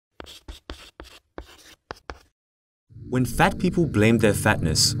When fat people blame their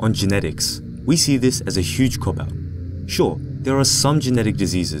fatness on genetics, we see this as a huge cop-out. Sure, there are some genetic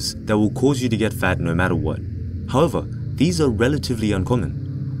diseases that will cause you to get fat no matter what. However, these are relatively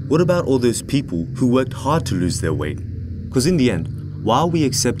uncommon. What about all those people who worked hard to lose their weight? Because in the end, while we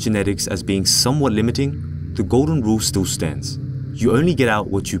accept genetics as being somewhat limiting, the golden rule still stands. You only get out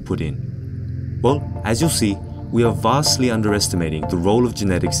what you put in. Well, as you'll see, we are vastly underestimating the role of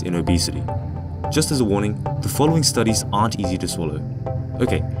genetics in obesity. Just as a warning, the following studies aren't easy to swallow.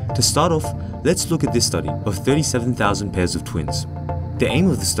 Okay, to start off, let's look at this study of 37,000 pairs of twins. The aim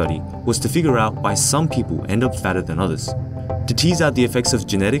of the study was to figure out why some people end up fatter than others. To tease out the effects of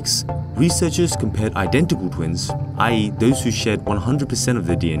genetics, researchers compared identical twins, i.e. those who shared 100% of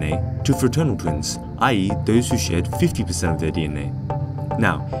their DNA, to fraternal twins, i.e. those who shared 50% of their DNA.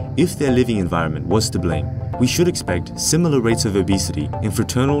 Now, if their living environment was to blame, we should expect similar rates of obesity in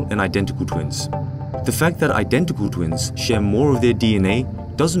fraternal and identical twins. The fact that identical twins share more of their DNA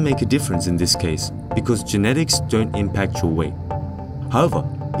doesn't make a difference in this case because genetics don't impact your weight. However,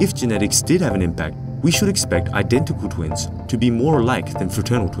 if genetics did have an impact, we should expect identical twins to be more alike than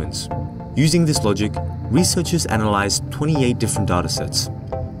fraternal twins. Using this logic, researchers analyzed 28 different datasets.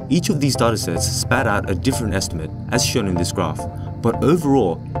 Each of these datasets spat out a different estimate as shown in this graph, but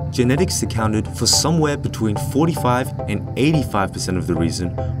overall, genetics accounted for somewhere between 45 and 85% of the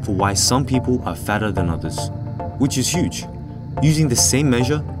reason for why some people are fatter than others, which is huge. Using the same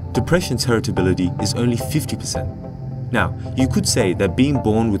measure, depression's heritability is only 50%. Now, you could say that being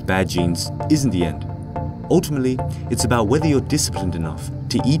born with bad genes isn't the end. Ultimately, it's about whether you're disciplined enough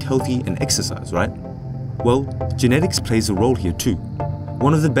to eat healthy and exercise, right? Well, genetics plays a role here too.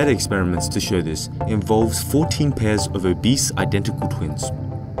 One of the better experiments to show this involves 14 pairs of obese identical twins.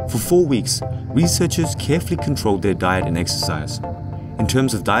 For 4 weeks, researchers carefully controlled their diet and exercise. In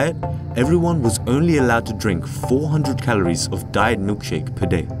terms of diet, everyone was only allowed to drink 400 calories of diet milkshake per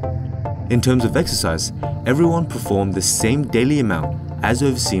day. In terms of exercise, everyone performed the same daily amount as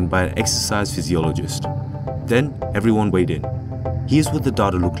overseen by an exercise physiologist. Then, everyone weighed in. Here's what the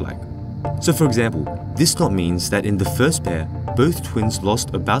data looked like. So for example, this plot means that in the first pair, both twins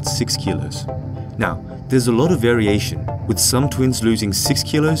lost about 6 kilos. Now, there's a lot of variation, with some twins losing 6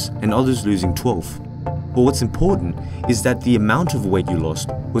 kilos and others losing 12. But what's important is that the amount of weight you lost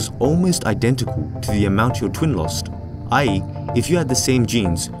was almost identical to the amount your twin lost, i.e., if you had the same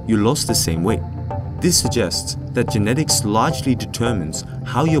genes, you lost the same weight. This suggests that genetics largely determines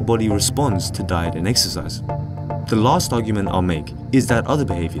how your body responds to diet and exercise. The last argument I'll make is that other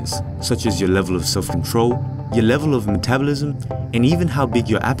behaviors, such as your level of self-control, your level of metabolism, and even how big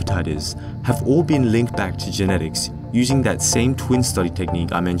your appetite is, have all been linked back to genetics using that same twin study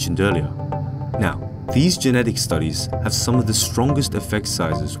technique I mentioned earlier. Now, these genetic studies have some of the strongest effect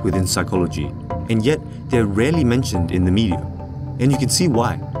sizes within psychology, and yet they're rarely mentioned in the media. And you can see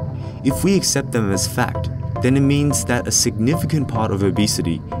why. If we accept them as fact, then it means that a significant part of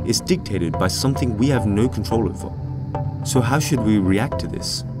obesity is dictated by something we have no control over. So how should we react to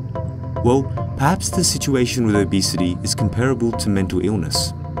this? Well, perhaps the situation with obesity is comparable to mental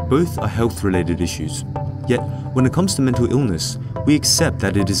illness. Both are health-related issues. Yet, when it comes to mental illness, we accept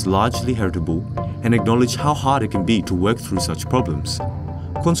that it is largely heritable and acknowledge how hard it can be to work through such problems.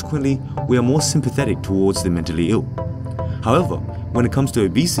 Consequently, we are more sympathetic towards the mentally ill. However, when it comes to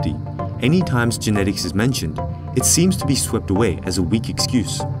obesity, any times genetics is mentioned, it seems to be swept away as a weak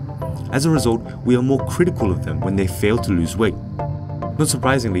excuse. As a result, we are more critical of them when they fail to lose weight. Not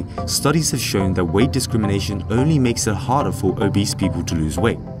surprisingly, studies have shown that weight discrimination only makes it harder for obese people to lose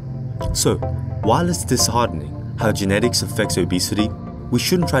weight. So, while it's disheartening how genetics affects obesity, we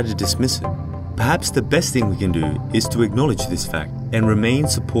shouldn't try to dismiss it. Perhaps the best thing we can do is to acknowledge this fact and remain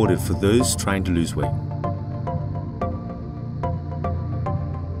supportive for those trying to lose weight.